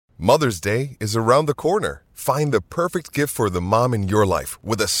Mother's Day is around the corner. Find the perfect gift for the mom in your life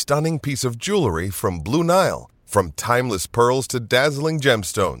with a stunning piece of jewelry from Blue Nile. From timeless pearls to dazzling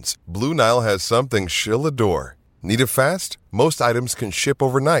gemstones, Blue Nile has something she'll adore. Need it fast? Most items can ship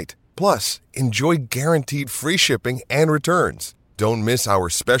overnight. Plus, enjoy guaranteed free shipping and returns. Don't miss our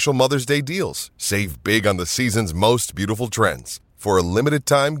special Mother's Day deals. Save big on the season's most beautiful trends. For a limited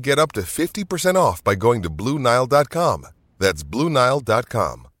time, get up to 50% off by going to BlueNile.com. That's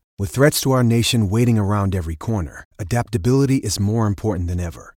BlueNile.com. With threats to our nation waiting around every corner, adaptability is more important than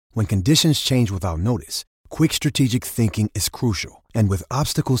ever. When conditions change without notice, quick strategic thinking is crucial. And with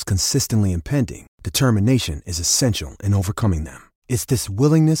obstacles consistently impending, determination is essential in overcoming them. It's this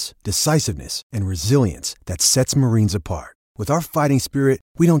willingness, decisiveness, and resilience that sets Marines apart. With our fighting spirit,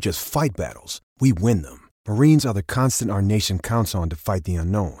 we don't just fight battles, we win them. Marines are the constant our nation counts on to fight the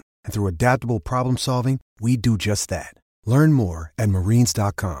unknown. And through adaptable problem solving, we do just that. Learn more at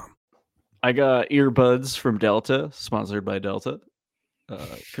marines.com. I got earbuds from Delta, sponsored by Delta.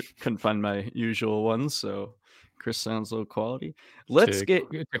 Couldn't find my usual ones, so Chris sounds low quality. Let's get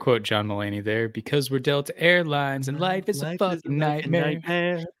to quote John Mulaney there, because we're Delta Airlines and life is a fucking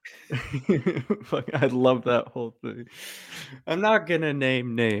nightmare. Fuck, I love that whole thing. I'm not gonna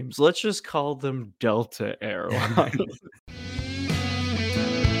name names. Let's just call them Delta Airlines.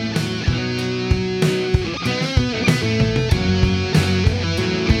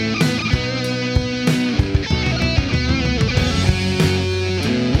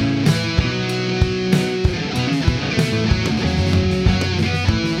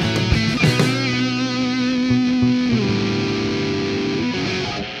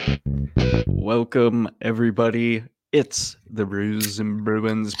 Welcome, everybody. It's the Brews and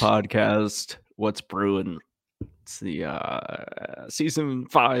Bruins podcast. What's brewing? It's the season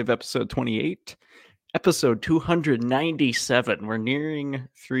 5, episode 28, episode 297. We're nearing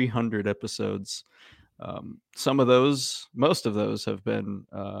 300 episodes. Most of those have been,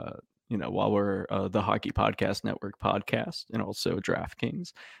 while we're the Hockey Podcast Network podcast and also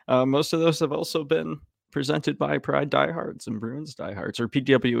DraftKings. Most of those have also been presented by Pride Diehards and Bruins Diehards, or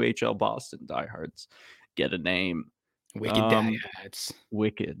PWHL Boston Diehards. Get a name. Wicked Diehards.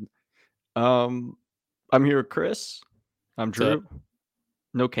 Wicked. I'm here with Chris. I'm Drew.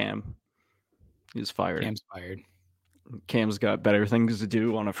 No Cam. He's fired. Cam's fired. Cam's got better things to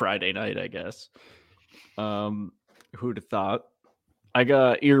do on a Friday night, I guess. Who'd have thought? I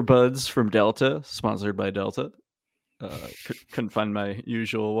got earbuds from Delta, sponsored by Delta. Couldn't find my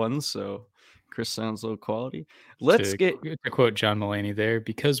usual ones, so Chris sounds low quality. Let's get to quote John Mulaney there,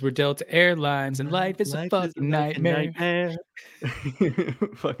 because we're Delta Airlines and life is a fucking nightmare.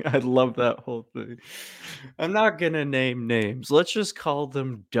 Fuck, I love that whole thing. I'm not gonna name names. Let's just call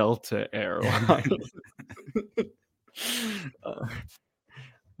them Delta Airlines.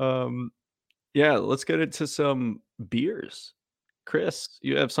 Yeah, let's get into some beers. Chris,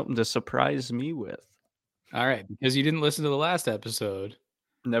 you have something to surprise me with. All right, because you didn't listen to the last episode.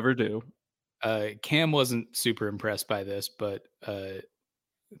 Never do. Cam wasn't super impressed by this, but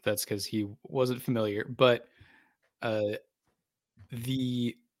that's because he wasn't familiar. But I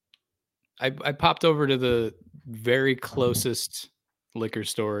popped over to the very closest liquor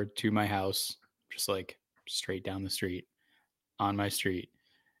store to my house, just like straight down the street on my street.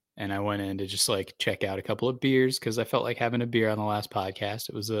 And I went in to just like check out a couple of beers because I felt like having a beer on the last podcast.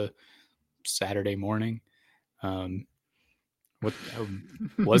 It was a Saturday morning. What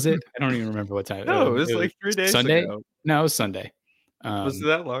was it? I don't even remember what time. No, it was like 3 days Sunday? ago. No, it was Sunday. Was it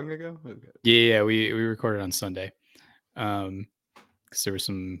that long ago? Okay. Yeah, we recorded on Sunday. Because there was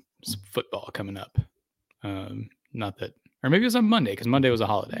some football coming up. Not that, or maybe it was on Monday because Monday was a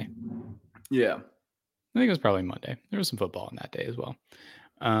holiday. Yeah, I think it was probably Monday. There was some football on that day as well.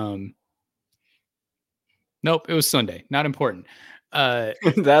 Nope, it was Sunday. Not important.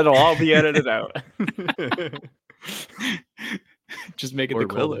 That'll all be edited out. Just make it Or the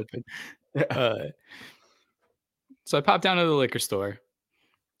cold will it? open. So I popped down to the liquor store,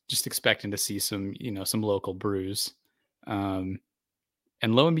 just expecting to see some local brews. And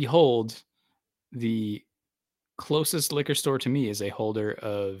lo and behold, the closest liquor store to me is a holder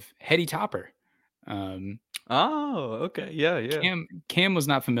of Heady Topper. Oh, okay. Yeah. Cam was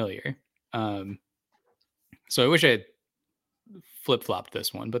not familiar. So I wish I had flip-flopped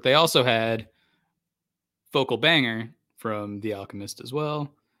this one, but they also had Focal Banger from The Alchemist as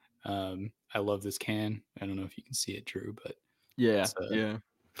well. I love this can. I don't know if you can see it, Drew, but yeah. It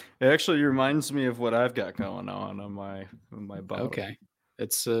actually reminds me of what I've got going on my bottle. Okay.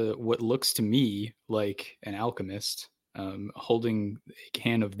 It's what looks to me like an alchemist holding a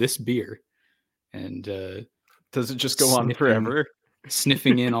can of this beer. And does it just go on forever?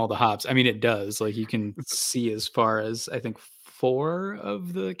 sniffing in all the hops. I mean, it does. Like you can see as far as I think 4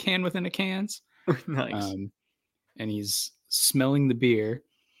 of the can within a cans. Nice. And he's smelling the beer,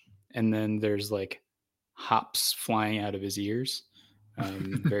 and then there's like hops flying out of his ears.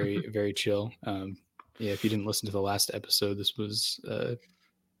 Very, very chill. Yeah, if you didn't listen to the last episode, this was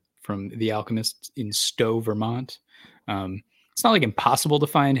from The Alchemist in Stowe, Vermont. It's not like impossible to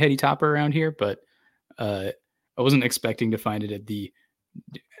find Heady Topper around here, but I wasn't expecting to find it at the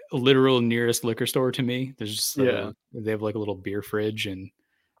literal nearest liquor store to me. There's just they have like a little beer fridge and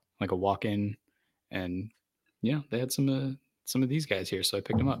like a walk-in, and yeah, they had some of these guys here, so I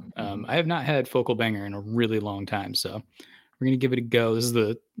picked them up. I have not had Focal Banger in a really long time, so we're gonna give it a go. This is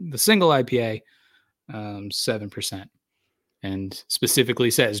the single IPA, 7%, and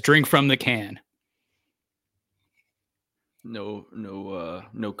specifically says drink from the can.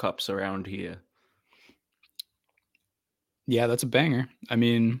 No cups around here. Yeah, that's a banger. I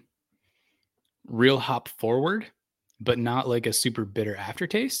mean, real hop forward, but not like a super bitter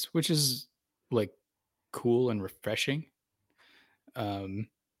aftertaste, which is like cool and refreshing.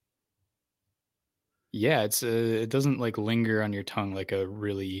 Yeah, it doesn't like linger on your tongue like a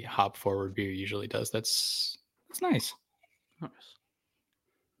really hop forward beer usually does. That's nice.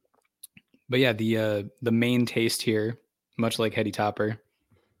 But yeah, the main taste here, much like Heady Topper,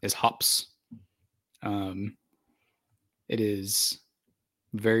 is hops. It is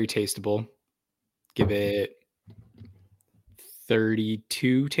very tasteable. Give it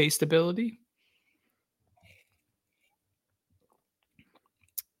 32 tasteability.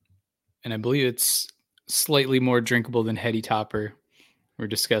 And I believe it's slightly more drinkable than Heady Topper. We're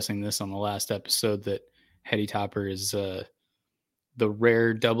discussing this on the last episode that Heady Topper is the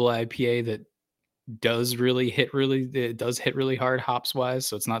rare double IPA that does hit really hard hops wise,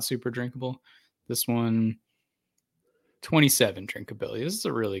 so it's not super drinkable. This one, 27 drinkability. This is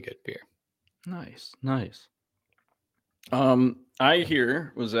a really good beer. Nice. I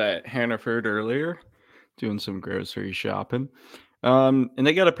here was at Hannaford earlier doing some grocery shopping. And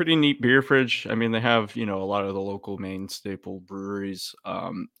they got a pretty neat beer fridge. I mean, they have, a lot of the local main staple breweries,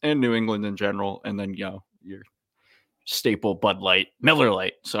 and New England in general. And then, your staple Bud Light, Miller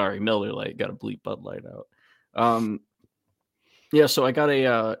Lite. Sorry, Miller Lite. Got to bleep Bud Light out. Yeah, so I got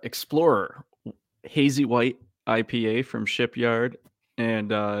a Explorer Hazy White IPA from Shipyard.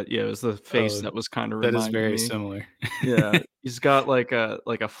 And it was the face that was kind of reminding me. That is very similar. Yeah, he's got like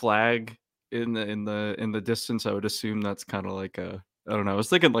a flag in the distance. I would assume that's kind of like I don't know. I was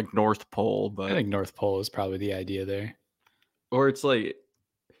thinking like North Pole, but I think North Pole is probably the idea there. Or it's like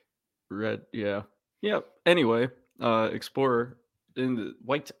red. Yeah. Anyway, Explorer in the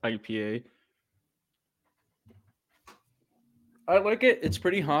white IPA. I like it. It's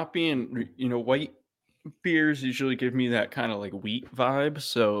pretty hoppy, and white beers usually give me that kind of like wheat vibe.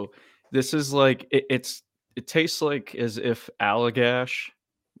 So this is like it tastes like as if Allagash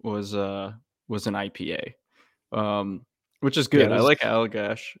was an IPA, which is good. I like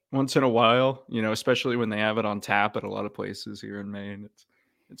Allagash once in a while, especially when they have it on tap at a lot of places here in Maine.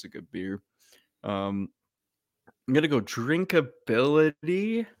 It's a good beer. I'm gonna go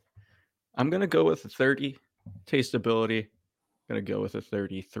drinkability. I'm gonna go with a 30. Tasteability, I'm gonna go with a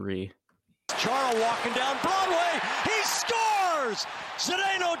 33. Chara walking down Broadway. He scores!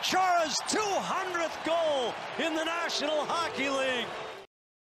 Zdeno Chara's 200th goal in the National Hockey League.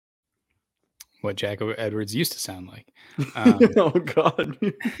 What Jack Edwards used to sound like. Oh, God.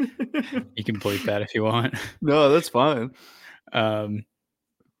 You can bleep that if you want. No, that's fine.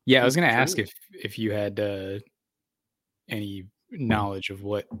 Yeah, I was going to ask if you had any knowledge of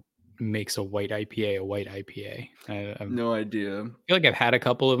what makes a white IPA a white IPA. I have no idea. I feel like I've had a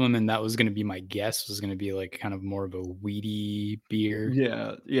couple of them, and that was going to be my guess. Was going to be like kind of more of a weedy beer.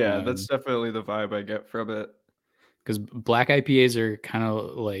 Yeah, that's definitely the vibe I get from it. Because black IPAs are kind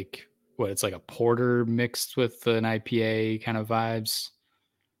of like it's like a porter mixed with an IPA kind of vibes.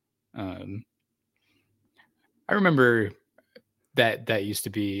 I remember that used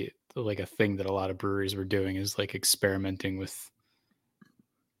to be like a thing that a lot of breweries were doing, is like experimenting with,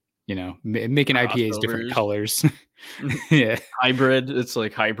 making IPAs different colors. Yeah. Hybrid. It's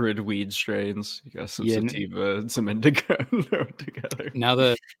like hybrid weed strains. You got some sativa and some indica together. Now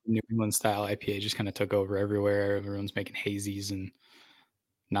the New England style IPA just kind of took over everywhere. Everyone's making hazies, and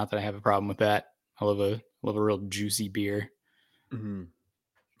not that I have a problem with that. I love a real juicy beer. Mm-hmm.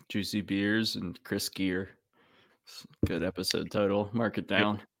 Juicy beers and Chris Gear. Good episode title. Mark it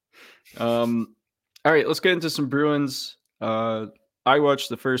down. All right, let's get into some Bruins. I watched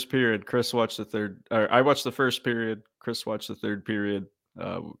the first period. Chris watched the third. Or I watched the first period. Chris watched the third period.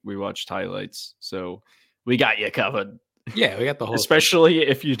 We watched highlights, so we got you covered. Yeah, we got the whole thing. Especially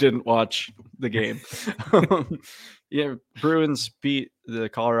if you didn't watch the game. Yeah, Bruins beat the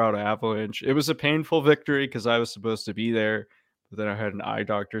Colorado Avalanche. It was a painful victory because I was supposed to be there, but then I had an eye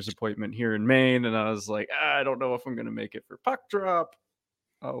doctor's appointment here in Maine, and I was like, I don't know if I'm going to make it for puck drop.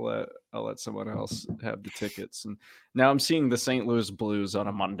 I'll let someone else have the tickets. And now I'm seeing the St. Louis Blues on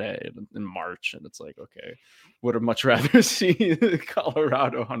a Monday in March, and it's like, okay, would have much rather see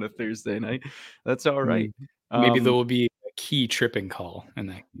Colorado on a Thursday night. That's all right. Maybe there will be a key tripping call in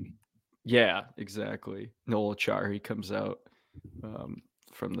that. Yeah, exactly. Noel Achari comes out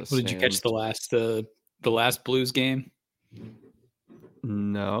from the. Did you catch the last Blues game?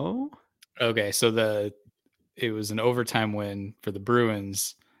 No. Okay, so it was an overtime win for the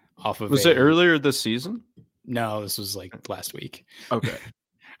Bruins off of. Was it earlier this season? No, this was like last week. Okay.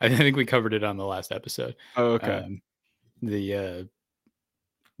 I think we covered it on the last episode. Oh, okay. The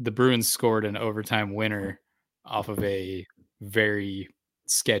Bruins scored an overtime winner off of a very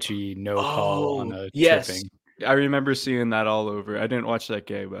sketchy call on a tripping. I remember seeing that all over. I didn't watch that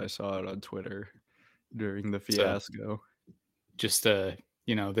game, but I saw it on Twitter during the fiasco. So, just the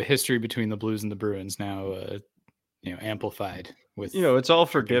history between the Blues and the Bruins now amplified with it's all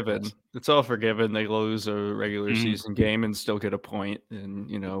forgiven. It's all forgiven. They lose a regular season game and still get a point, and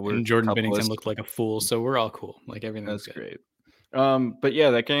and Jordan Binnington looked like a fool, so we're all cool. Like everything's That's good. Great. But yeah,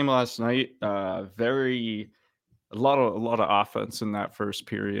 that game last night, a lot of offense in that first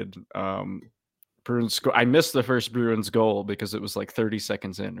period. Bruins I missed the first Bruins goal because it was like 30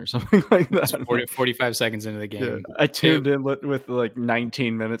 seconds in or something like that. 45 seconds into the game. Yeah, I tuned in with like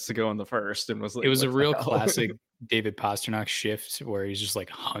 19 minutes to go in the first and was like, it was a real classic David Pastrnak shift where he's just like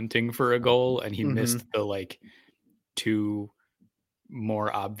hunting for a goal and he missed the like two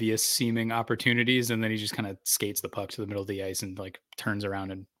more obvious seeming opportunities, and then he just kind of skates the puck to the middle of the ice and like turns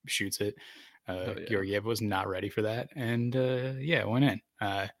around and shoots it. Georgiev was not ready for that, and it went in.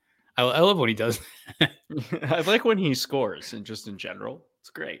 I love when he does. I like when he scores, and just in general, it's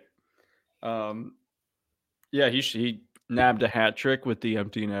great. He nabbed a hat trick with the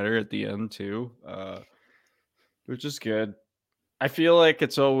empty netter at the end too, which is good. I feel like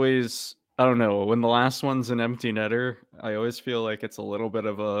it's always, I don't know, when the last one's an empty netter, I always feel like it's a little bit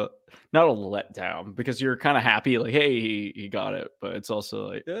of not a letdown, because you're kind of happy, like, hey, he got it, but it's also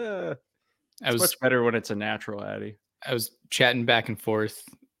like, it's much better when it's a natural Addy. I was chatting back and forth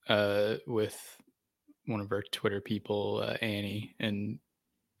with one of our Twitter people, Annie, and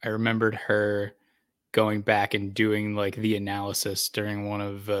I remembered her going back and doing like the analysis during one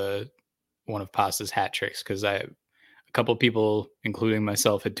of Pasta's hat tricks, because a couple people, including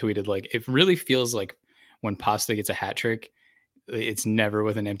myself, had tweeted like, it really feels like when Pasta gets a hat trick, it's never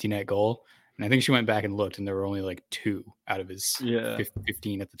with an empty net goal. And I think she went back and looked, and there were only like 2 out of his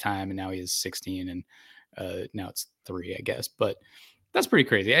 15 at the time, and now he has 16, and now it's 3, I guess. But that's pretty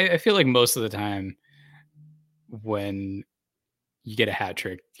crazy. I feel like most of the time when you get a hat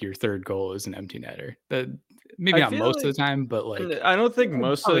trick, your third goal is an empty netter. Maybe not most of the time, but like, I don't think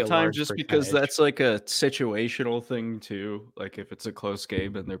most of the time, just because that's like a situational thing too. Like if it's a close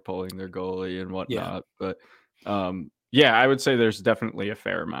game and they're pulling their goalie and whatnot. But I would say there's definitely a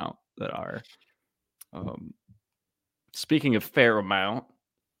fair amount that are. Speaking of fair amount,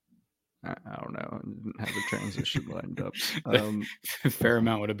 I don't know. I didn't have a transition lined up. Fair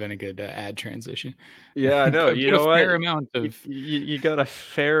amount would have been a good ad transition. Yeah, I know. You know what? Fair amount of you got a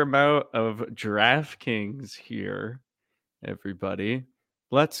fair amount of DraftKings here, everybody.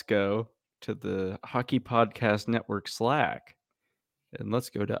 Let's go to the Hockey Podcast Network Slack, and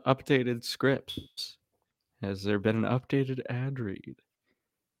let's go to updated scripts. Has there been an updated ad read?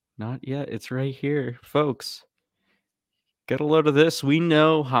 Not yet. It's right here, folks. Get a load of this. We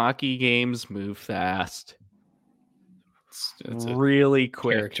know hockey games move fast. It's really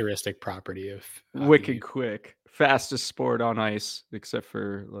quick. Characteristic property of wicked quick. Fastest sport on ice, except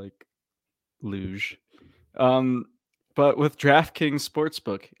for like luge. But with DraftKings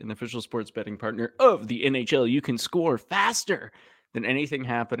Sportsbook, an official sports betting partner of the NHL, you can score faster than anything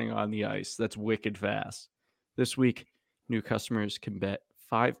happening on the ice. That's wicked fast. This week, new customers can bet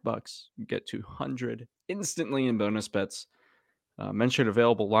 $5, get $200 instantly in bonus bets. Mention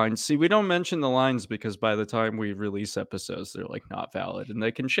available lines. See, we don't mention the lines because by the time we release episodes, they're like not valid and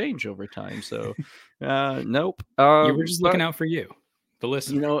they can change over time. So, nope. You were just looking out for you, the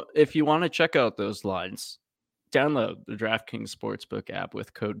listener. If you want to check out those lines, download the DraftKings Sportsbook app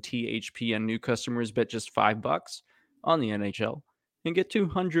with code THPN. New customers bet just $5 on the NHL and get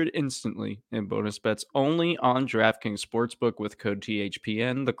 $200 instantly in bonus bets only on DraftKings Sportsbook with code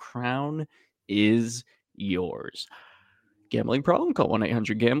THPN. The crown is yours. Gambling problem? Call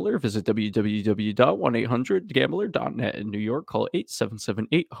 1-800-GAMBLER. Visit www.1800gambler.net. In New York, call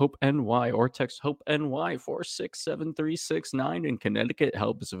 8778-HOPE-NY or text HOPE-NY 467-3669. In Connecticut,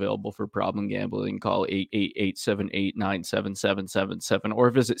 help is available for problem gambling. Call 888-789-7777 or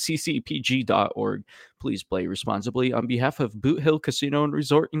visit ccpg.org. Please play responsibly. On behalf of Boot Hill Casino and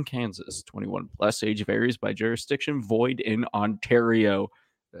Resort in Kansas, 21 plus, age varies by jurisdiction, void in Ontario.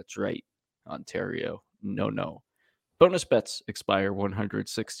 That's right, Ontario. No. Bonus bets expire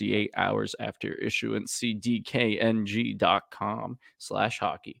 168 hours after issuance. See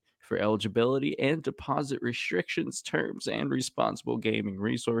dkng.com/hockey for eligibility and deposit restrictions, terms, and responsible gaming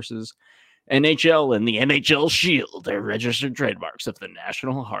resources. NHL and the NHL Shield are registered trademarks of the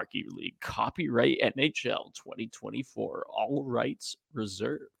National Hockey League. Copyright NHL 2024. All rights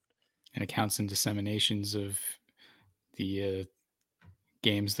reserved. And accounts and disseminations of the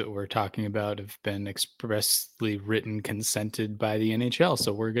games that we're talking about have been expressly written, consented by the NHL,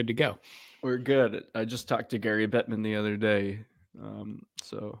 so we're good to go. We're good. I just talked to Gary Bettman the other day,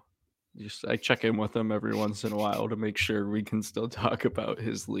 so I check in with him every once in a while to make sure we can still talk about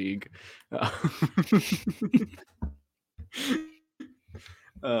his league. This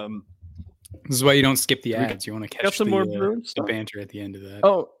is why you don't skip the ads. You want to catch some more Bruins the stuff? banter at the end of that.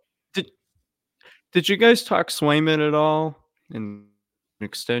 Oh, did you guys talk Swayman at all in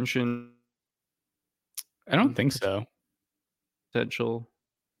extension? I don't think so. Potential.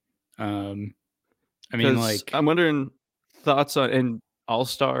 I mean, like, I'm wondering thoughts on and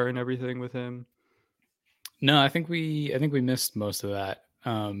All-Star and everything with him. No, I think we missed most of that.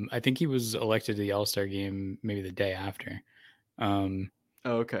 I think he was elected to the All-Star game maybe the day after.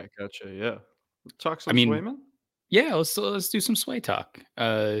 Okay, gotcha. Yeah, talk some. Swayman. Yeah, let's do some Sway talk.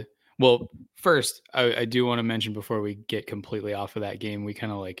 Well, first, I do want to mention before we get completely off of that game, we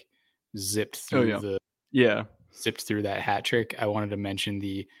kind of like zipped through zipped through that hat trick. I wanted to mention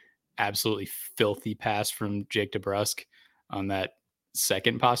the absolutely filthy pass from Jake DeBrusk on that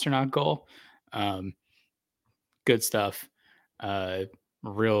second Pasternak goal. Good stuff.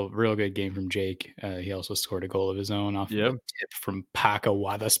 Real good game from Jake. He also scored a goal of his own off of a tip from Paka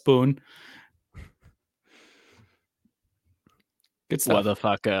Watherspoon. Good stuff.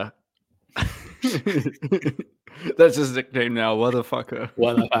 Motherfucker. That's his nickname now. Motherfucker.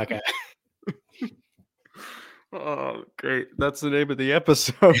 Motherfucker. Oh, great. That's the name of the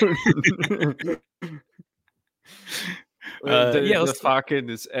episode. The fucking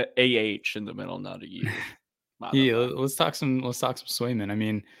is AH in the middle, not a U. Yeah, let's talk some Swayman. I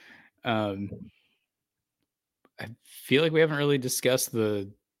mean, I feel like we haven't really discussed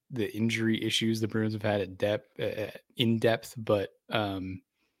the injury issues the Bruins have had in depth, but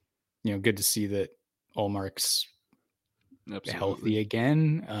good to see that Ullmark's healthy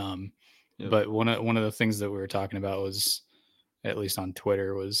again. But one of the things that we were talking about was, at least on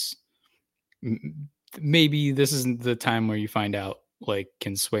Twitter, was maybe this isn't the time where you find out, like,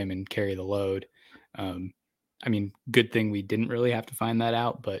 can Swayman carry the load? I mean, good thing we didn't really have to find that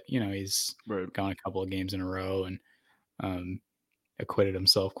out, but he's gone a couple of games in a row and acquitted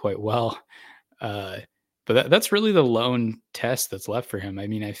himself quite well. But that's really the lone test that's left for him. I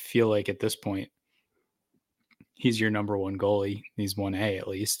mean, I feel like at this point, he's your number one goalie. He's 1A at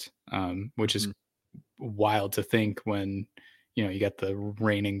least, which is wild to think when, you got the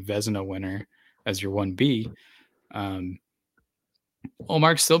reigning Vezina winner as your 1B.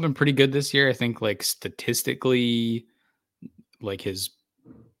 Ullmark's still been pretty good this year. I think, like, statistically, like, his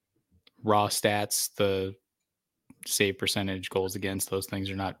raw stats, the save percentage, goals against, those things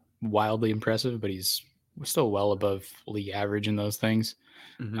are not wildly impressive, but he's still well above league average in those things.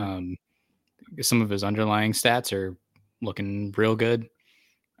 Some of his underlying stats are looking real good.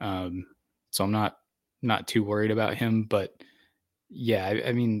 So I'm not too worried about him, but yeah,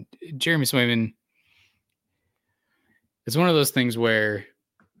 I mean, Jeremy Swayman, it's one of those things where,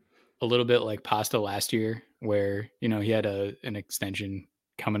 a little bit like Pasta last year, where, he had an extension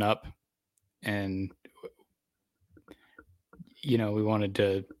coming up and, we wanted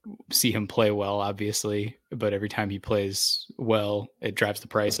to see him play well, obviously, but every time he plays well, it drives the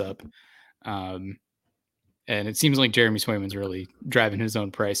price up. And it seems like Jeremy Swayman's really driving his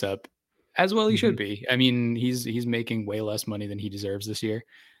own price up, as well he should be. I mean, he's making way less money than he deserves this year.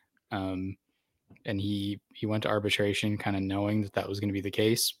 And he went to arbitration kind of knowing that was going to be the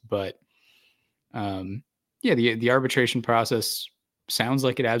case. But the arbitration process sounds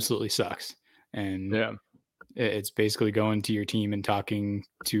like it absolutely sucks. And it's basically going to your team and talking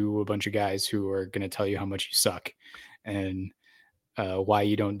to a bunch of guys who are going to tell you how much you suck and why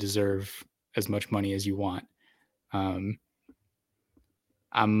you don't deserve as much money as you want. I'm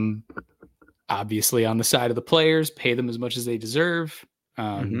obviously on the side of the players, pay them as much as they deserve.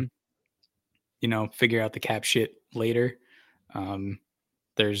 Figure out the cap shit later.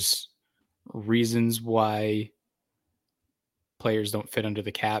 There's reasons why players don't fit under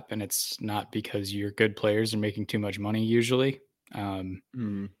the cap, and it's not because you're good players and making too much money usually.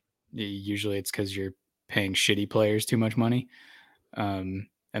 Usually it's because you're paying shitty players too much money, and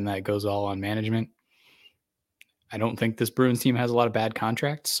that goes all on management. I don't think this Bruins team has a lot of bad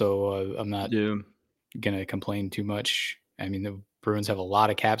contracts, so I'm not going to complain too much. I mean, the Bruins have a lot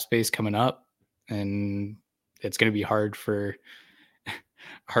of cap space coming up, and it's going to be hard for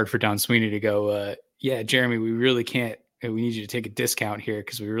Don Sweeney to go, yeah, Jeremy, we really can't. We need you to take a discount here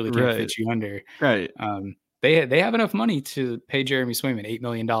because we really can't fit you under. Right. They have enough money to pay Jeremy Swayman $8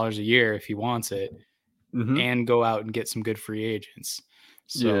 million a year if he wants it, and go out and get some good free agents.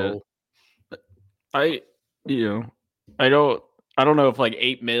 So I don't know if like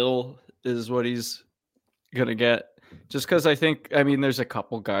 $8 million is what he's gonna get, just because there's a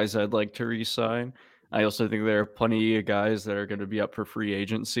couple guys I'd like to re-sign. I also think there are plenty of guys that are going to be up for free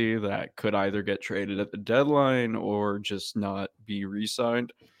agency that could either get traded at the deadline or just not be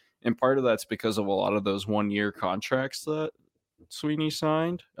re-signed. And part of that's because of a lot of those 1-year contracts that Sweeney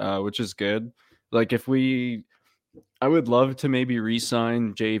signed, which is good. Like I would love to maybe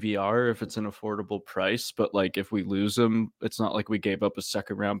re-sign JVR if it's an affordable price, but like if we lose him, it's not like we gave up a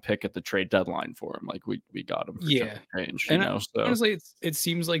 2nd-round pick at the trade deadline for him. Like we got him for change, So honestly, it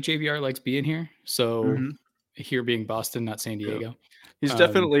seems like JVR likes being here. So here being Boston, not San Diego. He's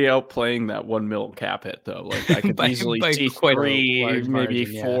definitely outplaying that $1 million cap hit though. Like I could easily see 3, maybe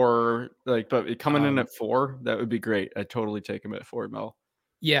margin, 4. Like, but coming in at 4, that would be great. I'd totally take him at $4 million.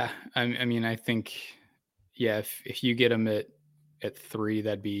 Yeah, I mean, I think. Yeah, if you get him at 3,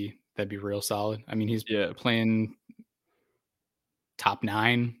 that'd be real solid. I mean, he's playing top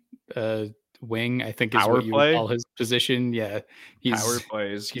 9 wing, I think is power what you play? would call his position. Yeah, power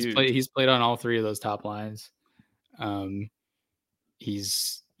play is huge. He's played on all 3 of those top lines.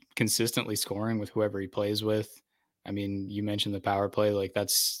 He's consistently scoring with whoever he plays with. I mean, you mentioned the power play, like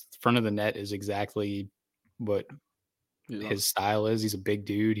that's front of the net is exactly what his style is. He's a big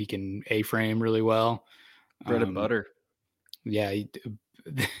dude. He can A-frame really well. Bread and butter. Yeah,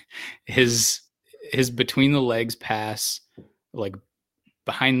 his between the legs pass, like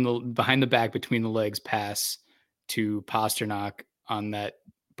behind the back between the legs pass to Pasternak on that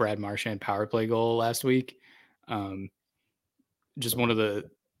Brad Marchand power play goal last week. Just one of the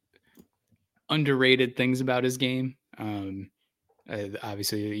underrated things about his game.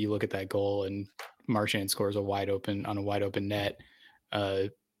 Obviously, you look at that goal and Marchand scores on a wide open net,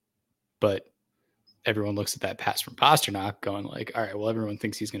 but everyone looks at that pass from Pasternak going like, all right, well, everyone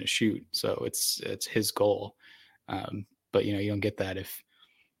thinks he's going to shoot. So it's his goal. But you don't get that if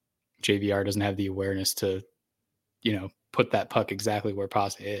JVR doesn't have the awareness to, put that puck exactly where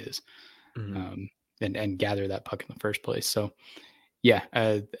Pasta is, and gather that puck in the first place. So yeah,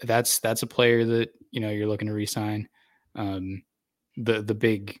 that's a player that, you're looking to re-sign. The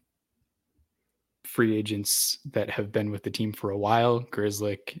big free agents that have been with the team for a while,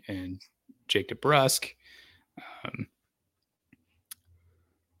 Grzelcyk and Jake DeBrusk.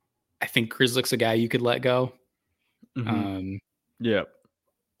 I think Grzelcyk's a guy you could let go.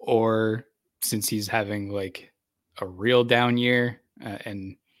 Or since he's having like a real down year,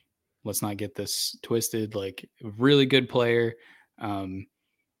 and let's not get this twisted, like a really good player,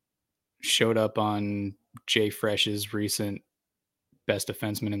 showed up on Jay Fresh's recent best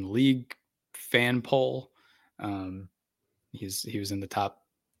defenseman in the league fan poll. He was in the top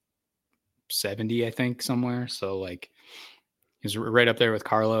 70, I think, somewhere. So like he's right up there with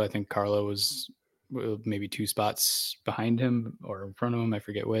Carlo. I think Carlo was maybe 2 spots behind him or in front of him. I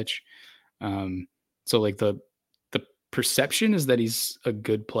forget which. So like the perception is that he's a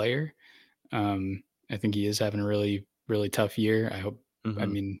good player. I think he is having a really, really tough year. I hope,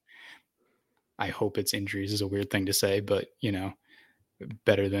 I hope it's injuries is a weird thing to say, but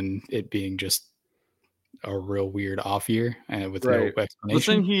better than it being just a real weird off year with no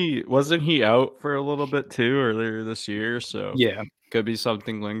explanation. Wasn't he out for a little bit too earlier this year? So yeah, could be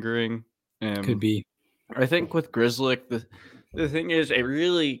something lingering. Could be. I think with Grzelcyk, the thing is, it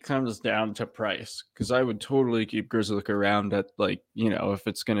really comes down to price, because I would totally keep Grzelcyk around at if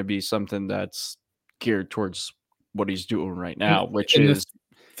it's going to be something that's geared towards what he's doing right now, which is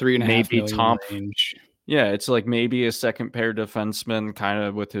 $3.5 million range. Yeah, it's like maybe a second pair defenseman, kind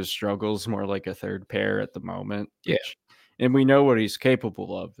of with his struggles, more like a third pair at the moment. Yeah. and we know what he's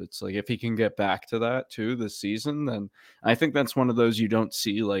capable of. It's like if he can get back to that too this season, then I think that's one of those you don't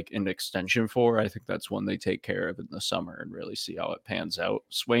see like an extension for. I think that's one they take care of in the summer and really see how it pans out.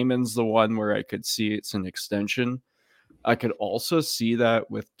 Swayman's the one where I could see it's an extension. I could also see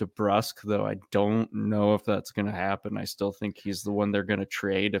that with DeBrusque, though I don't know if that's going to happen. I still think he's the one they're going to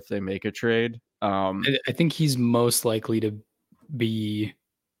trade if they make a trade. I think he's most likely to be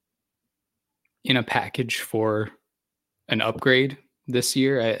in a package for an upgrade this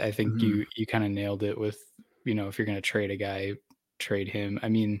year. I think you kind of nailed it with, if you're going to trade a guy, trade him. I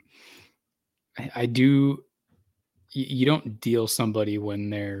mean, I do. You don't deal somebody when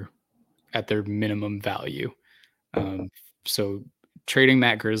they're at their minimum value. So trading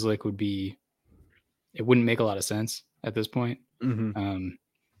Matt Grzelcyk it wouldn't make a lot of sense at this point.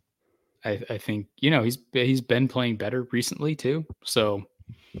 I think, he's been playing better recently too. So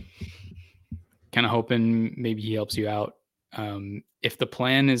kind of hoping maybe he helps you out. If the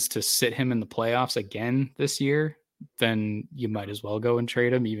plan is to sit him in the playoffs again this year, then you might as well go and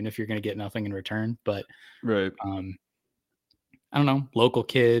trade him, even if you're going to get nothing in return. But right. I don't know. Local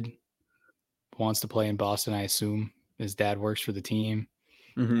kid wants to play in Boston, I assume. His dad works for the team.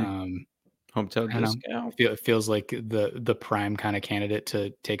 Hometown discount. It feels like the prime kind of candidate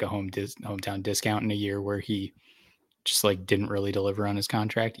to take a hometown discount in a year where he just like didn't really deliver on his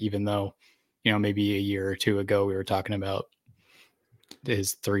contract, even though, maybe a year or two ago we were talking about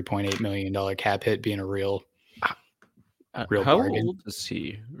his $3.8 million cap hit being a real how bargain. Old is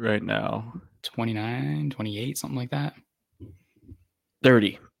he right now? 29, 28, something like that.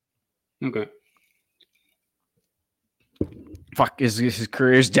 30. Okay. Fuck, his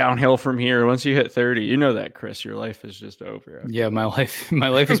career's downhill from here. Once you hit 30, you know that, Chris. Your life is just over. Yeah, my life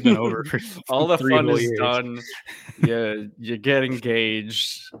has been over for all the fun is years. done. Yeah, you get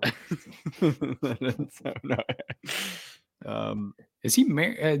engaged. Is he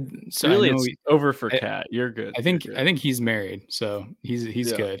married? So really, it's over for Kat. You're good. I think he's married, so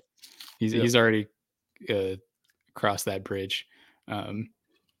he's good. He's already crossed that bridge.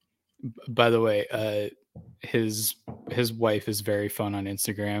 By the way, his wife is very fun on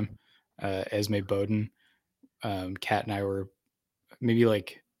Instagram, Esme Bowden. Kat and I were maybe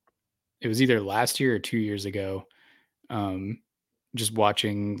it was either last year or 2 years ago, just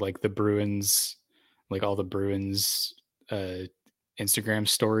watching the Bruins, all the Bruins Instagram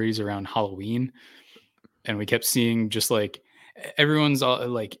stories around Halloween, and we kept seeing just everyone's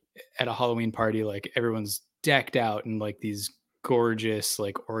all at a Halloween party, everyone's decked out in these gorgeous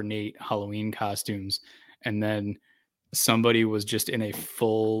ornate Halloween costumes, and then somebody was just in a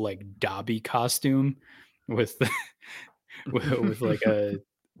full Dobby costume with with I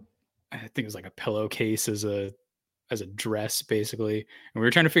think it was a pillowcase as a dress basically, and we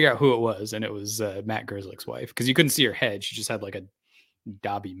were trying to figure out who it was, and it was Matt Grzelcyk's wife, because you couldn't see her head. She just had a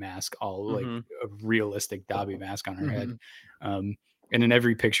Dobby mask, all a realistic Dobby mask on her head, and in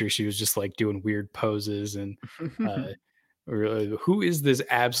every picture she was just doing weird poses, and who is this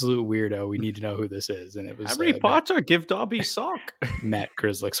absolute weirdo? We need to know who this is. And it was Harry Potter. Give Dobby sock. Matt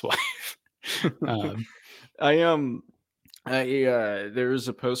Grzelcyk's wife. There was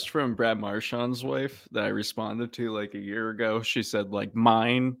a post from Brad Marchand's wife that I responded to a year ago. She said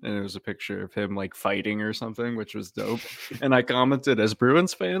mine, and it was a picture of him fighting or something, which was dope. And I commented, as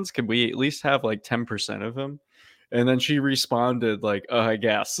Bruins fans, can we at least have 10% of him? And then she responded I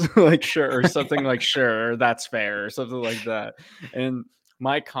guess, sure, or something sure, that's fair, or something like that. And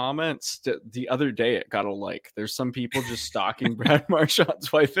my comments the other day, it got a like. There's some people just stalking Brad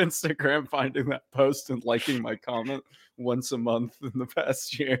Marchand's wife Instagram, finding that post and liking my comment once a month in the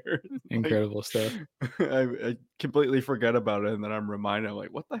past year. Incredible stuff. I completely forget about it, and then I'm reminded,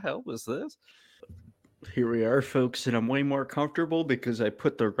 what the hell was this? Here we are, folks, and I'm way more comfortable because I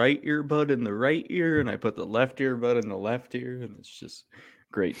put the right earbud in the right ear and I put the left earbud in the left ear, and it's just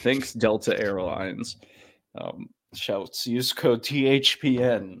great. Thanks, Delta Airlines. Shouts, use code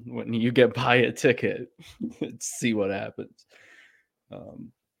THPN when you buy a ticket. Let's see what happens.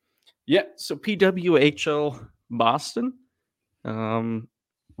 So PWHL Boston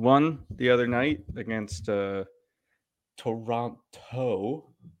won the other night against Toronto,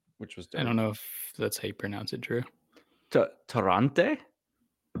 which was dope. I don't know if that's how you pronounce it, Drew. Tarante?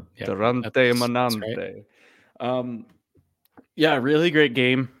 Yeah, Tarante Manante. Right. Really great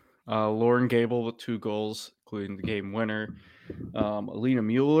game. Lauren Gable with 2 goals, including the game winner. Alina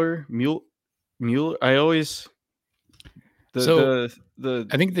Mueller. I always... I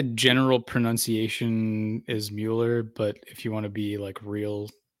think the general pronunciation is Mueller, but if you want to be real,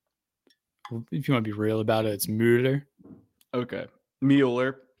 if you want to be real about it, it's Mueller. Okay.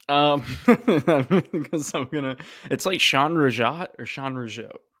 Mueller. Because it's like Sean Rajat or Sean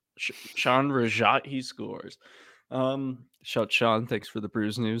Rajot. Sean Rajat, he scores. Shout Sean, thanks for the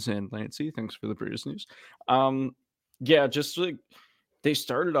Brews news, and Lancey, thanks for the Brews news. Yeah, just like they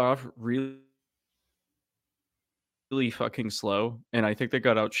started off really fucking slow, and I think they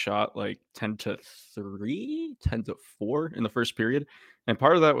got outshot like 10-3, 10-4 in the first period. And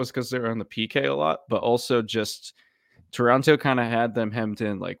part of that was because they were on the PK a lot, but also just Toronto kind of had them hemmed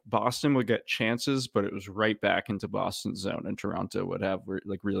in. Like Boston would get chances, but it was right back into Boston's zone, and Toronto would have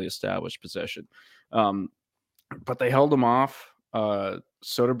like really established possession. But they held them off.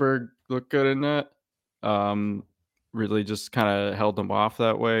 Soderberg looked good in that. Really just kind of held them off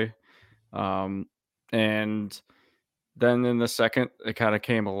that way. And then in the second, it kind of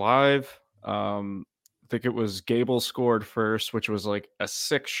came alive. I think it was Gable scored first, which was like a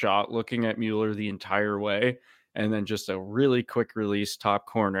sick shot looking at Mueller the entire way. And then just a really quick release top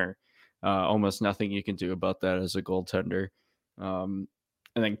corner. Almost nothing you can do about that as a goaltender.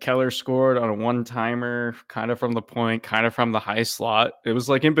 And then Keller scored on a one-timer, kind of from the point, kind of from the high slot. It was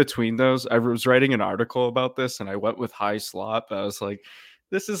like in between those. I was writing an article about this, and I went with high slot, but I was like,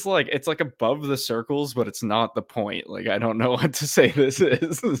 this is like, it's like above the circles, but it's not the point. Like, I don't know what to say this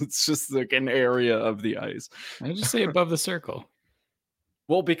is. It's just like an area of the ice. I just say above the circle.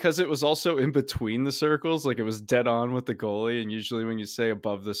 Well, because it was also in between the circles, like it was dead on with the goalie. And usually when you say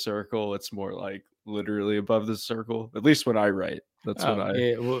above the circle, it's more like literally above the circle. At least when I write, that's what I.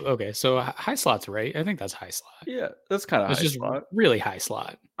 Yeah, well, okay, so high slot's right. I think that's high slot. Yeah, that's kind of high It's just slot. really high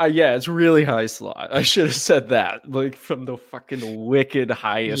slot. Yeah, it's really high slot. I should have said that, like from the fucking wicked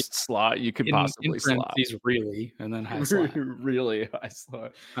highest slot you could possibly slot. Really, and then high slot. Really high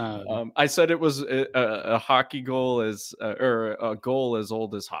slot. I said it was a hockey goal or a goal as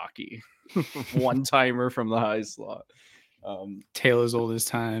old as hockey. One timer from the high slot. Tale as old as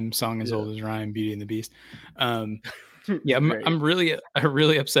time, song as old as rhyme, Beauty and the Beast. Yeah, I'm really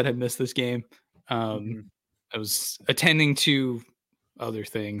upset I missed this game. I was attending to other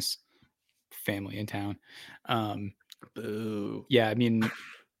things, family in town. Boo. Yeah, I mean,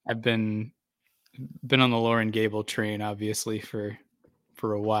 I've been on the Lauren Gable train, obviously, for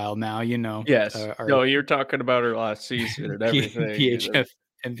a while now. You know, yes. No, you're talking about her last season and everything. PHF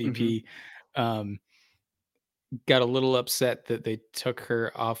MVP. Got a little upset that they took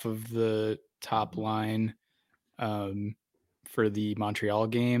her off of the top line for the Montreal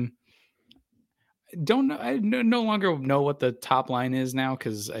game. I no longer know what the top line is now,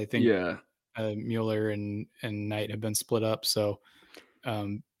 because I think Mueller and Knight have been split up. So,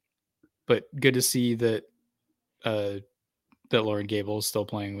 but good to see that that Lauren Gable is still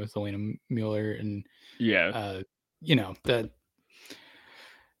playing with Elena Mueller, and you know,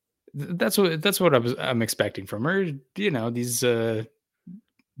 that's what I'm expecting from her. You know, these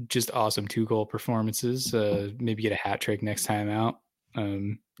just awesome 2-goal performances. Maybe get a hat trick next time out.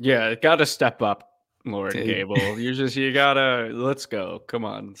 Got to step up, Lauren Gable. You gotta, let's go. Come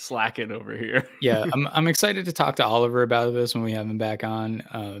on, slack it over here. Yeah, I'm excited to talk to Oliver about this when we have him back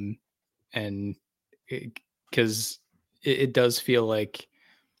on. And because it does feel like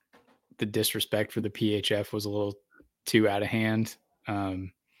the disrespect for the PHF was a little too out of hand.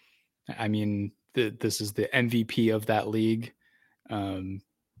 I mean, this is the MVP of that league.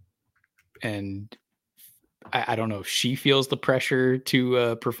 And I don't know if she feels the pressure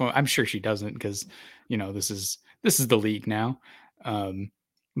to perform. I'm sure she doesn't, because, you know, this is the league now.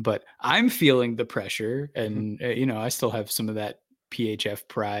 But I'm feeling the pressure, and you know, I still have some of that PHF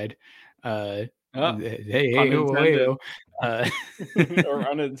pride. Hey, or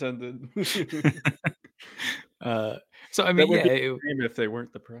unintended. So I mean, if they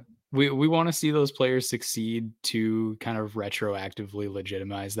weren't the pro, we want to see those players succeed to kind of retroactively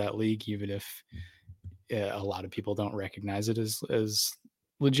legitimize that league, even if a lot of people don't recognize it as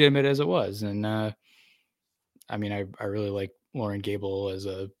legitimate as it was. And I mean, I really like Lauren Gable as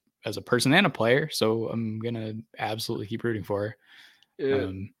a person and a player, so I'm gonna absolutely keep rooting for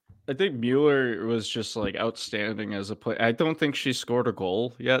her. I think Mueller was just like outstanding as a player. I don't think she scored a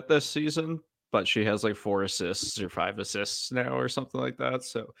goal yet this season, but she has like 4 assists or 5 assists now or something like that.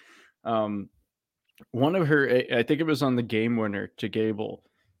 So one of her, I think it was on the game winner to Gable,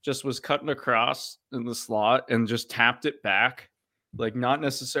 just was cutting across in the slot and just tapped it back. Like, not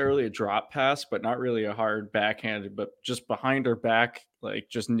necessarily a drop pass, but not really a hard backhanded, but just behind her back, like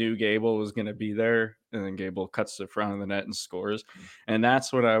just knew Gable was going to be there. And then Gable cuts the front of the net and scores. And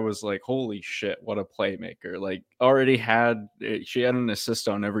that's when I was like, holy shit, what a playmaker. Like, she had an assist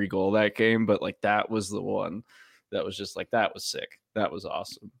on every goal that game, but like that was the one that was just like, that was sick. That was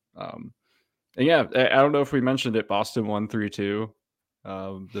awesome. And yeah, I don't know if we mentioned it. Boston won 3-2.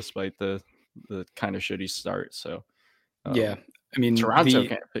 despite the kind of shitty start. So Yeah, I mean Toronto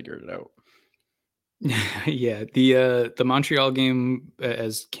can't figure it out. Yeah, the Montreal game,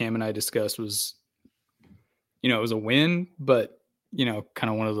 as Cam and I discussed, was, it was a win, but kind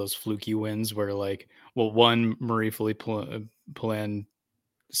of one of those fluky wins where one, Marie-Philippe Poulin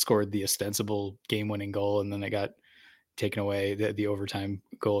scored the ostensible game-winning goal, and then it got taken away, the overtime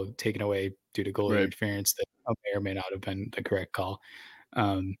goal taken away due to goalie interference that may or may not have been the correct call.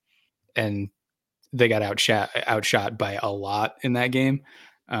 And they got outshot by a lot in that game.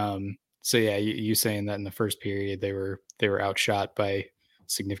 So yeah, you saying that in the first period they were outshot by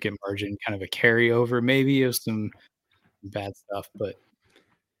significant margin, kind of a carryover maybe of some bad stuff, but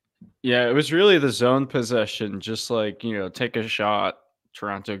yeah, it was really the zone possession, just take a shot,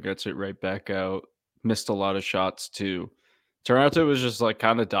 Toronto gets it right back out. Missed a lot of shots too. Toronto was just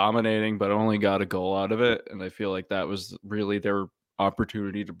kind of dominating, but only got a goal out of it, and I feel like that was really their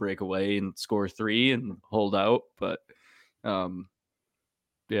opportunity to break away and score 3 and hold out. But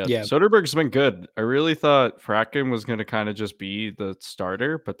yeah, Soderberg's been good. I really thought Fracken was going to kind of just be the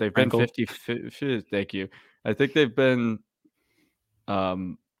starter, but they've been 50-50. Thank you. I think they've been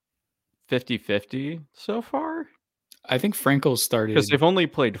 50-50 so far. I think Frankel started because they've only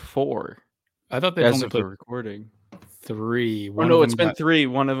played 4. I thought they've only played recording 3. It's been 3.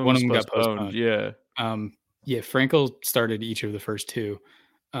 One of them was postponed. Yeah. Frankel started each of the first 2.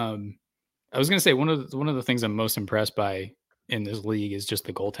 I was going to say one of the things I'm most impressed by in this league is just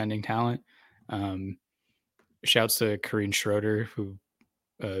the goaltending talent. Shouts to Corinne Schroeder, who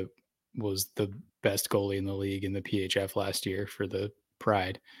was the best goalie in the league in the PHF last year for the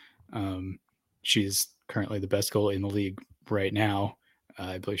Pride. She's currently the best goalie in the league right now.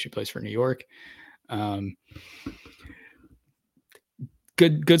 I believe she plays for New York.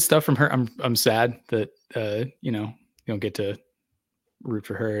 Good stuff from her. I'm sad that you don't get to root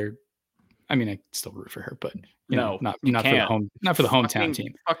for her. I mean, I still root for her, but not for the hometown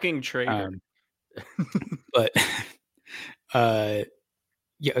team. Fucking traitor. But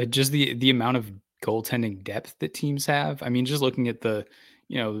yeah, just the amount of goaltending depth that teams have. I mean, just looking at the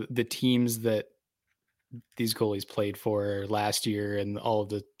teams that these goalies played for last year and all of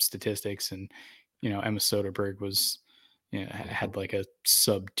the statistics, and Emma Soderberg was had like a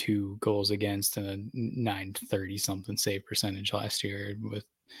sub 2 goals against and a 930 something save percentage last year with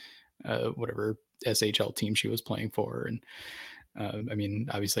whatever SHL team she was playing for. And I mean,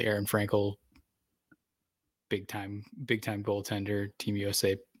 obviously Aaron Frankel, big time goaltender, Team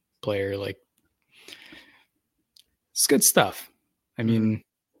USA player. Like, it's good stuff. I mean,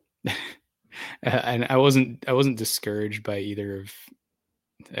 and I wasn't discouraged by either of.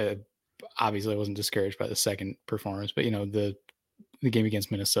 Obviously, I wasn't discouraged by the second performance, but the game against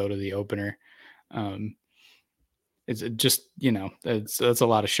Minnesota, the opener, it's just that's a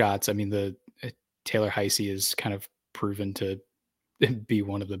lot of shots. I mean, the Taylor Heisey is kind of proven to be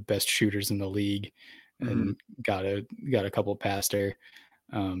one of the best shooters in the league, and got a couple past her.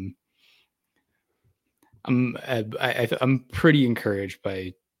 I'm pretty encouraged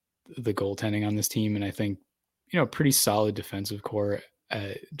by the goaltending on this team, and I think pretty solid defensive core.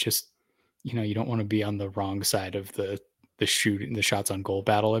 Just you don't want to be on the wrong side of the shots on goal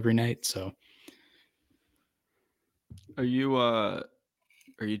battle every night. So are you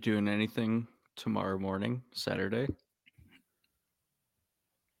doing anything tomorrow morning, Saturday?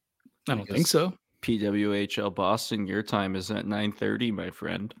 I don't think so. PWHL Boston, your time is at 9:30, my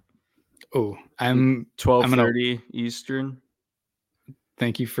friend. Oh, I'm 12:30 Eastern.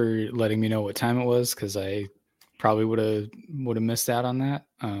 Thank you for letting me know what time it was, because I probably would have missed out on that.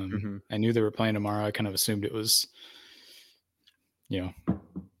 I knew they were playing tomorrow. I kind of assumed it was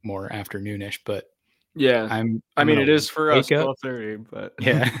more afternoonish, but yeah, I mean it is for us 12:30, but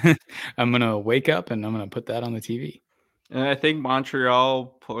yeah. I'm gonna wake up and I'm gonna put that on the TV. And I think Montreal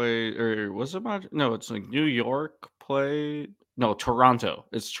played, or was it Montreal? No, it's like New York played. No, Toronto.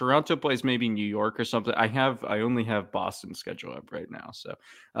 It's Toronto plays maybe New York or something. I only have Boston schedule up right now, so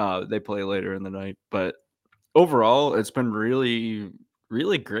they play later in the night. But overall, it's been really,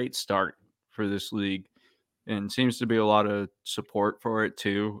 really great start for this league, and seems to be a lot of support for it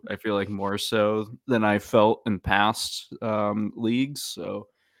too. I feel like more so than I felt in past leagues. So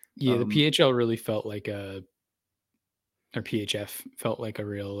yeah, the PHL really felt like or PHF felt like a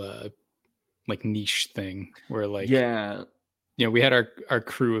real like niche thing where we had our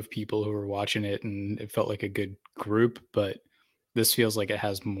crew of people who were watching it, and it felt like a good group, but this feels like it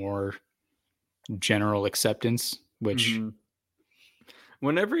has more general acceptance, which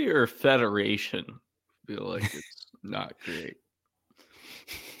whenever you're a federation, I feel like it's not great.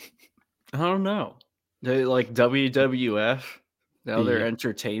 I don't know. They like WWF. Now they're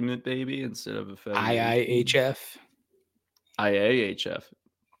entertainment, baby, instead of a federation. IIHF. IAHF.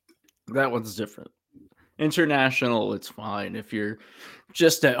 That one's different. International, it's fine if you're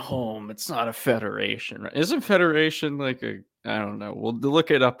just at home. It's not a federation, right? Isn't federation like a, I don't know. We'll look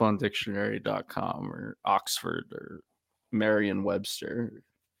it up on dictionary.com or Oxford or Merriam-Webster,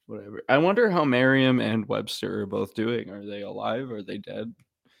 whatever. I wonder how Merriam and Webster are both doing. Are they alive? Are they dead?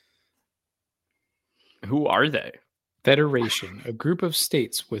 Who are they? Federation, a group of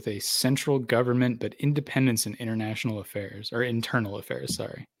states with a central government but independence in international affairs or internal affairs.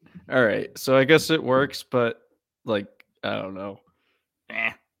 Sorry. All right, so I guess it works, but like I don't know.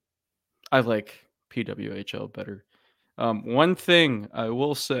 I like PWHL better. One thing I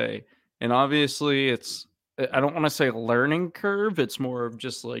will say, and obviously it's, I don't want to say learning curve. It's more of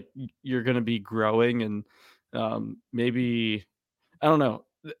just like you're going to be growing, and maybe I don't know.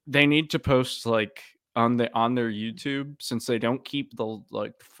 They need to post like on their YouTube, since they don't keep the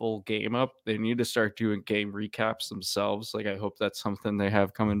like full game up. They need to start doing game recaps themselves. Like I hope that's something they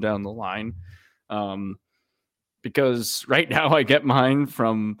have coming down the line. Because right now I get mine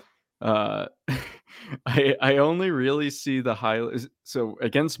from I only really see the highlights. So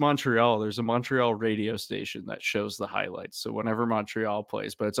against Montreal, there's a Montreal radio station that shows the highlights. So whenever Montreal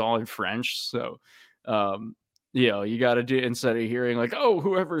plays, but it's all in French. So you got to do, instead of hearing like, oh,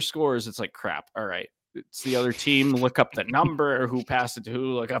 whoever scores, it's like crap. All right, it's the other team. Look up the number, who passed it to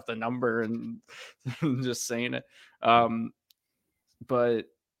who. Look up the number, and just saying it. But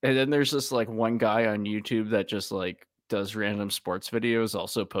and then there's this like one guy on YouTube that just like does random sports videos,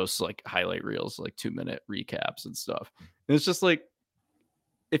 also posts like highlight reels, like 2-minute recaps and stuff. And it's just like,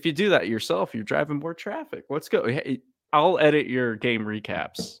 if you do that yourself, you're driving more traffic. Let's go. Hey, I'll edit your game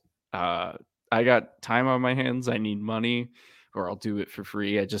recaps. I got time on my hands. I need money, or I'll do it for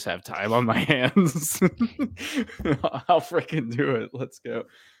free. I just have time on my hands. I'll freaking do it. Let's go.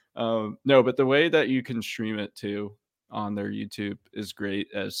 No, but the way that you can stream it too on their YouTube is great.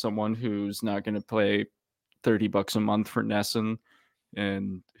 As someone who's not going to pay $30 a month for Nessun,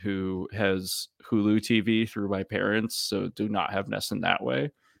 and who has Hulu TV through my parents, so do not have Nessun that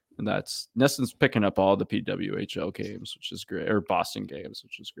way. And that's Nessun's picking up all the PWHL games, which is great, or Boston games,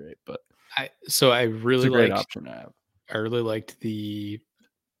 which is great. But I really it's a great option to have. I really liked the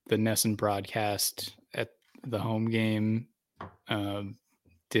Nessun broadcast at the home game.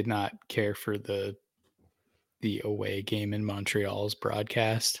 Did not care for the away game in Montreal's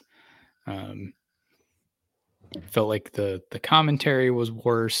broadcast. Felt like the commentary was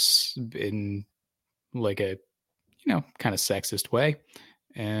worse in like a kind of sexist way,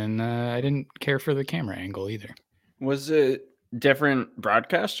 and I didn't care for the camera angle either. Was it different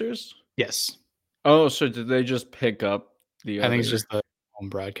broadcasters? Yes. Oh, so did they just pick up the? I think it's just the home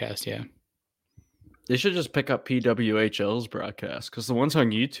broadcast. Yeah. They should just pick up PWHL's broadcast, because the ones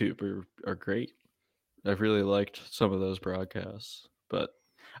on YouTube are great. I've really liked some of those broadcasts, but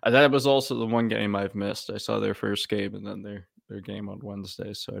that was also the one game I've missed. I saw their first game and then their game on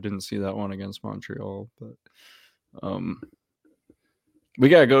Wednesday, so I didn't see that one against Montreal. But we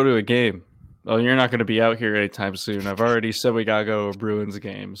gotta go to a game. Oh, you're not going to be out here anytime soon. I've already said we gotta go to a Bruins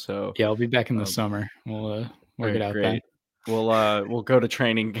game. So yeah, I'll be back in the summer. We'll work it out then. We'll go to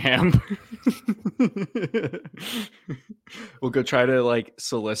training camp. We'll go try to like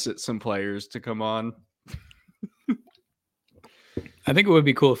solicit some players to come on. I think it would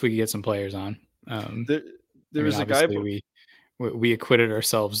be cool if we could get some players on. There was a guy. We acquitted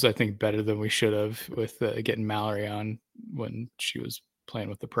ourselves, I think, better than we should have with getting Mallory on when she was playing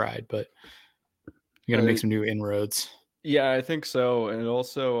with the Pride. But we got to make some new inroads. Yeah, I think so. And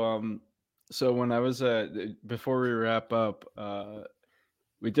also, so when I was before we wrap up,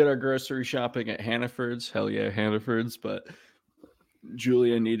 we did our grocery shopping at Hannaford's. Hell yeah, Hannaford's. But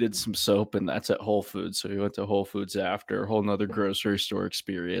Julia needed some soap, and that's at Whole Foods. So we went to Whole Foods after. A whole nother grocery store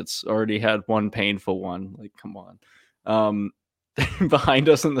experience. Already had one painful one. Like, come on. Behind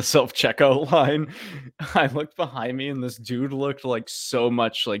us in the self-checkout line, I looked behind me, and this dude looked like so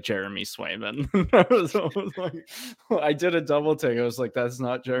much like Jeremy Swayman. I did a double take. I was like, that's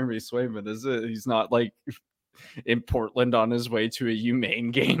not Jeremy Swayman, is it? He's not like in Portland on his way to a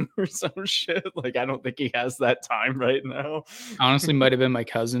UMaine game or some shit. Like, I don't think he has that time right now. Honestly, might have been my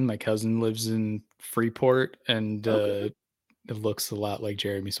cousin. My cousin lives in Freeport, and it looks a lot like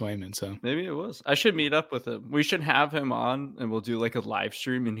Jeremy Swayman. So maybe it was. I should meet up with him. We should have him on, and we'll do like a live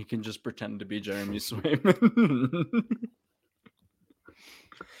stream, and he can just pretend to be Jeremy Swayman.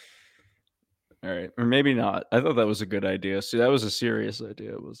 All right, or maybe not. I thought that was a good idea. See, that was a serious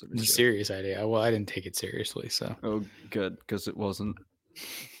idea. It wasn't a serious idea. Well, I didn't take it seriously, so. Oh, good, because it wasn't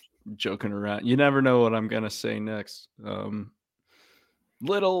joking around. You never know what I'm gonna say next.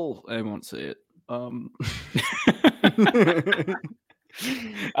 Little, I won't say it. I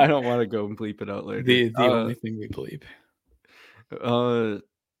don't want to go and bleep it out later. The only thing we bleep.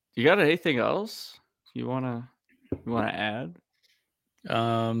 You got anything else you wanna add?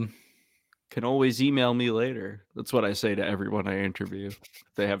 Can always email me later. That's what I say to everyone I interview. If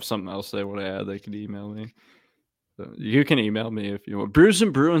they have something else they want to add, they can email me. So you can email me if you want.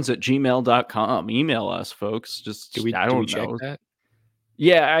 brewsandbruins@gmail.com. Email us, folks. Just Do we check that?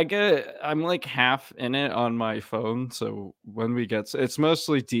 Yeah, I'm like half in it on my phone, so when we get it's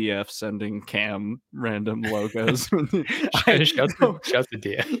mostly DF sending Cam random logos. Shout to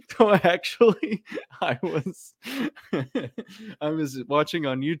DF. No, actually, I was watching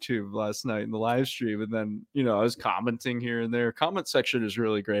on YouTube last night in the live stream, and then I was commenting here and there. Comment section is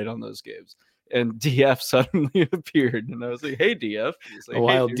really great on those games. And DF suddenly appeared, and I was like, "Hey, DF!" Like, a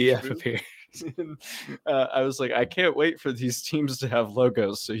wild DF appeared. I was like, I can't wait for these teams to have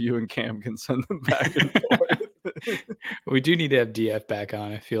logos so you and Cam can send them back and forth. We do need to have DF back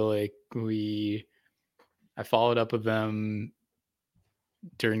on. I feel like I followed up with them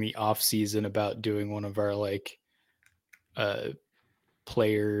during the off season about doing one of our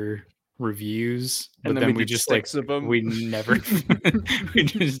player reviews, but then we just we never we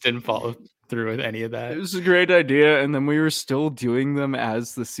just didn't follow through with any of that. It was a great idea, and then we were still doing them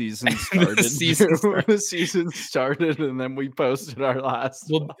as the season started. The season started, and then we posted our last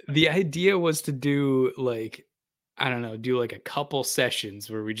one. The idea was to do do a couple sessions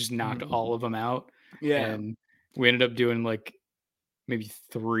where we just knocked all of them out. Yeah, and we ended up doing maybe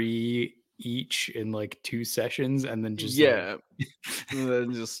 3 each in 2 sessions, and then just and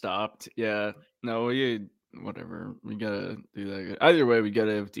then just stopped. Yeah, no, whatever, we gotta do that. Either way, we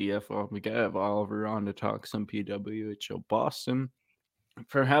gotta have DF on. We gotta have Oliver on to talk some PWHL Boston.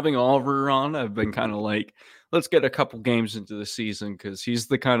 For having Oliver on, I've been kind of like, let's get a couple games into the season, because he's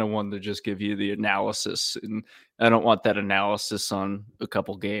the kind of one to just give you the analysis, and I don't want that analysis on a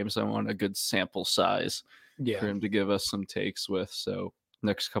couple games. I want a good sample size for him to give us some takes with. So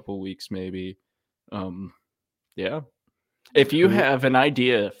next couple weeks maybe. If you have an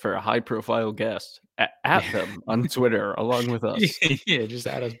idea for a high profile guest, at them on Twitter along with us. Yeah, just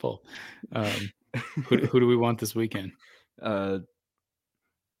add us both. Who do we want this weekend? Rob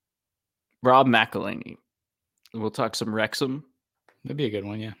McElhaney. We'll talk some Wrexham. That'd be a good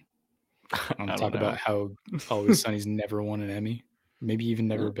one, yeah. I want to talk about how Always Sunny's never won an Emmy, maybe even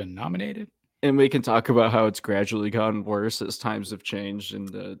never been nominated. And we can talk about how it's gradually gotten worse as times have changed,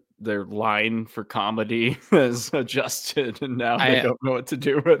 and their line for comedy has adjusted, and now they don't know what to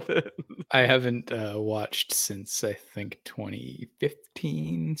do with it. I haven't watched since I think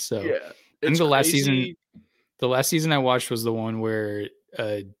 2015. So yeah, I think the last season I watched was the one where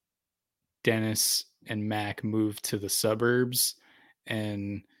Dennis and Mac moved to the suburbs,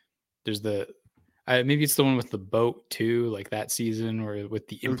 and there's maybe it's the one with the boat too, like that season, or with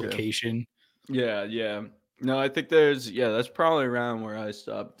the implication. Okay. Yeah. No, I think that's probably around where I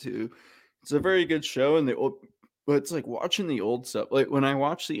stopped too. It's a very good show, but it's like watching the old stuff. Like when I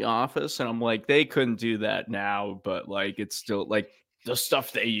watch The Office, and I'm like, they couldn't do that now, but it's still the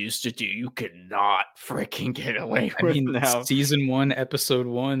stuff they used to do, you cannot freaking get away with now. Season 1, episode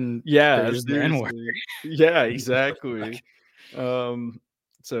 1. Yeah, there's the N-word. Yeah, exactly.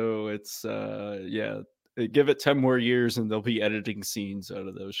 So it's give it 10 more years and they'll be editing scenes out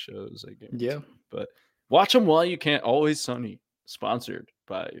of those shows, I guess. Yeah. But watch them while you can. Always Sunny, sponsored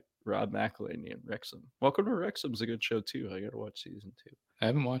by Rob McElhaney and Wrexham. Welcome to Wrexham's a good show too. I gotta watch season 2. I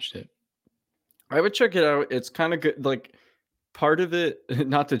haven't watched it. I would check it out. It's kind of good. Part of it,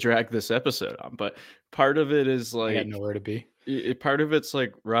 not to drag this episode on, but part of it is I got nowhere to be. Part of it's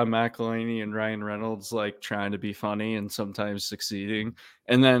Rob McElhaney and Ryan Reynolds trying to be funny and sometimes succeeding,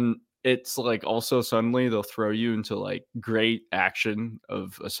 and then it's also suddenly they'll throw you into great action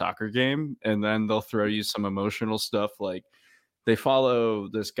of a soccer game, and then they'll throw you some emotional stuff. They follow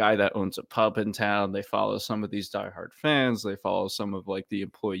this guy that owns a pub in town. They follow some of these diehard fans. They follow some of the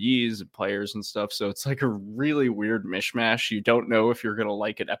employees and players and stuff. So it's a really weird mishmash. You don't know if you're going to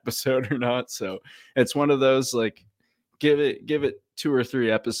like an episode or not. So it's one of those, give it 2 or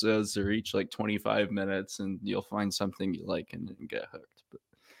 3 episodes. They're each 25 minutes, and you'll find something you like and then get hooked. But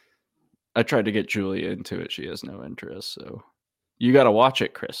I tried to get Julia into it. She has no interest. So you got to watch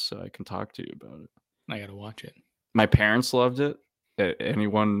it, Chris, so I can talk to you about it. I got to watch it. My parents loved it.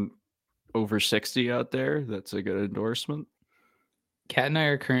 Anyone over 60 out there, that's a good endorsement. Kat and I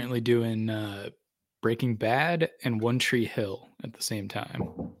are currently doing Breaking Bad and One Tree Hill at the same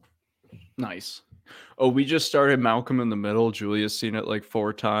time. Nice. Oh, we just started Malcolm in the Middle. Julia's seen it like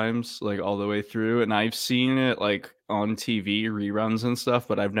 4 times, like all the way through, and I've seen it like on TV reruns and stuff,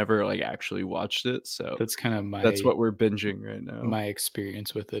 but I've never like actually watched it. So That's kind of that's what we're binging right now. my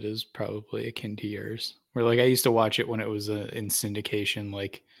experience with it is probably akin to yours. Where like I used to watch it when it was in syndication.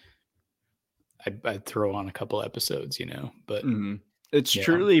 Like I'd throw on a couple episodes, you know. But it's yeah.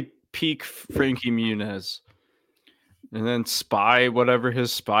 truly peak Frankie Muniz. And then Spy, whatever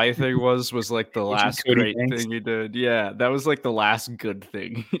his Spy thing was like the last great thing he did. Yeah, that was like the last good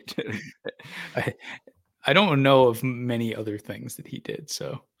thing he did. I don't know of many other things that he did.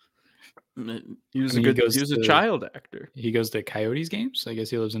 So he was he was a child actor. He goes to Coyotes games. I guess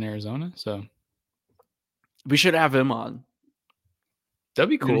he lives in Arizona. So we should have him on. That'd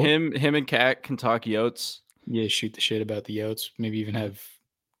be cool. And him and Kat can talk Yotes. Yeah, shoot the shit about the Yotes. Maybe even have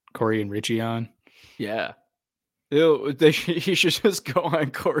Corey and Richie on. Yeah. He should just go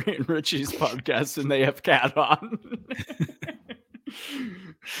on Corey and Richie's podcast and they have Kat on.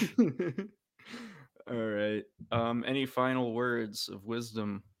 All right. Any final words of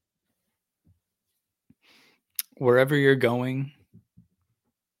wisdom? Wherever you're going,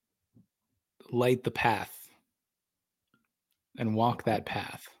 light the path and walk that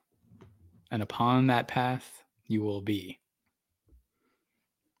path. And upon that path, you will be.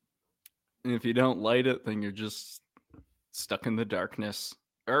 And if you don't light it, then you're just stuck in the darkness.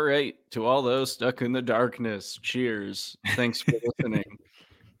 All right. To all those stuck in the darkness, cheers. Thanks for listening.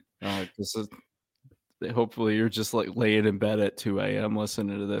 Hopefully you're just like laying in bed at 2 a.m.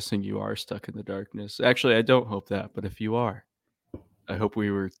 listening to this and you are stuck in the darkness. Actually, I don't hope that, but if you are, I hope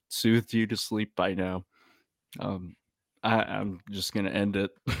we were soothed you to sleep by now. I'm just going to end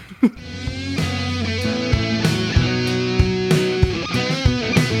it.